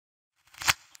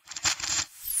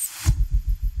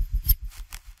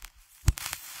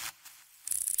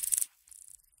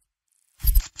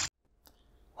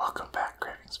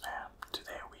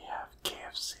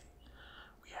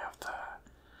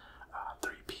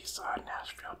these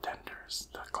Nashville tenders,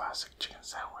 the classic chicken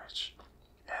sandwich,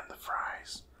 and the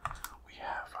fries. We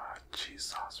have cheese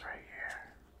sauce right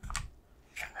here,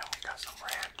 and then we got some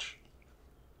ranch,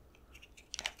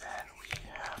 and then we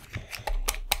have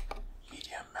a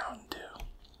medium Mountain Dew.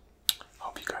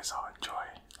 Hope you guys all enjoy.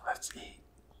 Let's eat.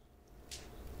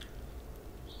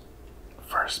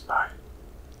 First bite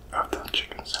of the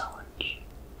chicken sandwich.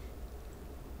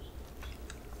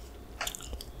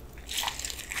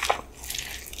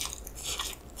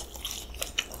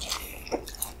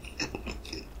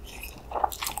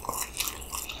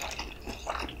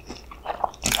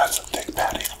 That's a thick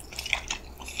patty.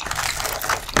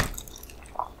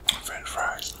 French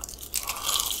fries.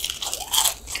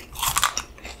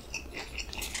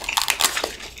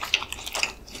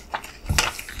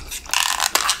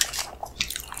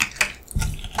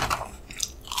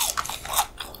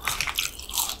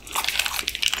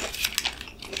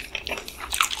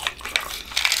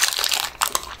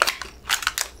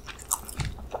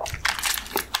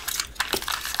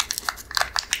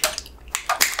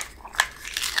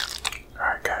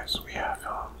 Alright guys, we have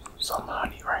some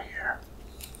honey right here.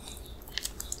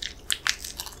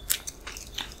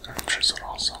 And drizzle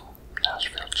on some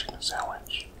Nashville chicken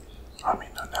sandwich.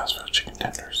 The Nashville chicken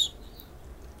tenders.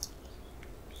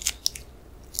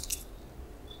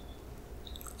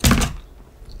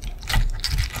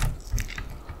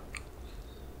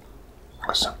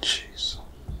 With some cheese.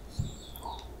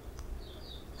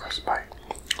 First bite.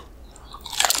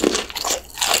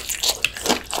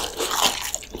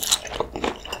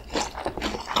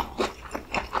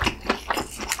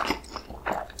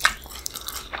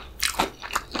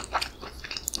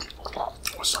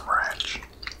 With some ranch.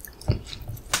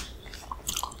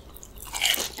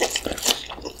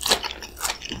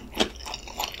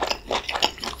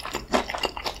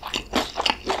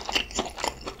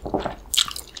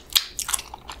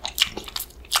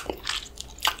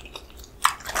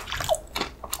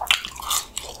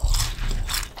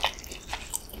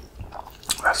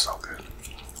 That's so good.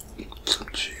 Some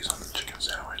cheese on the chicken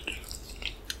sandwich.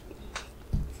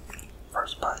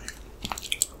 First bite.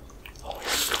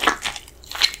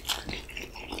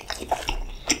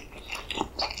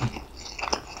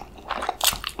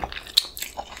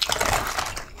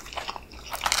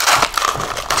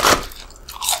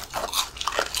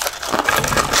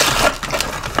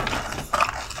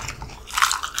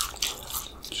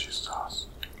 Cheese sauce.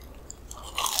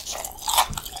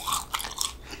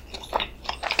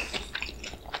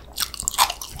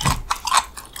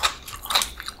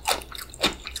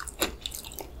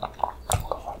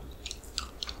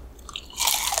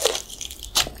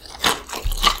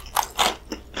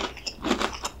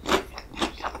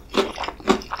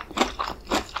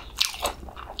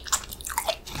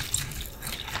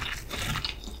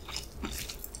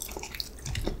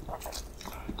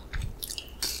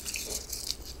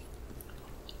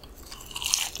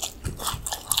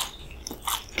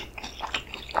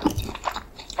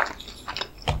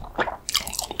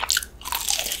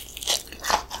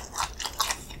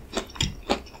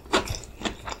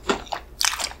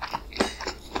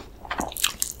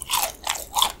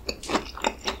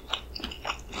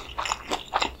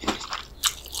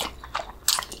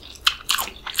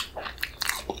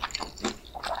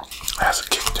 Has a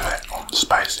kick to it,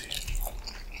 spicy.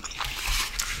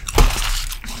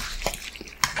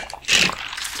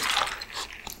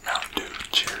 Mountain Dew,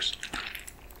 cheers.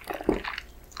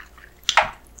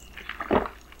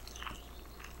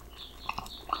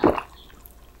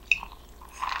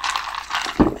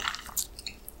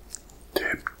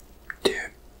 Dip,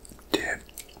 dip, dip.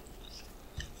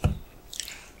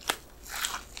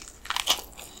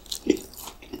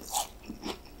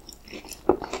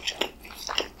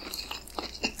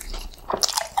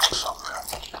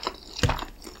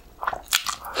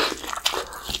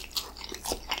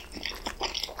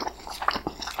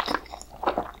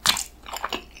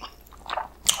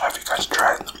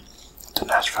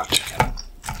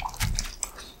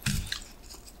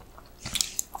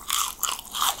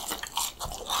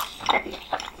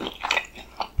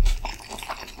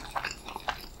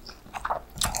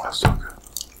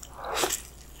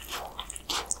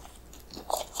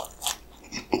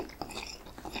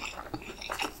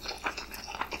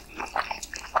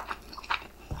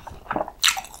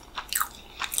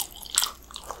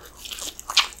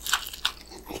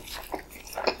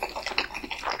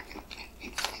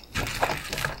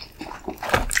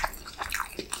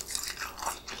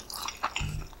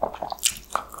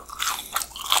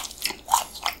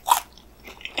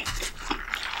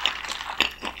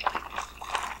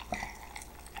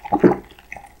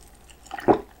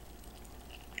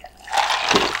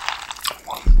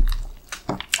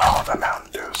 Oh, the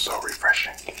Mountain Dew is so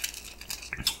refreshing.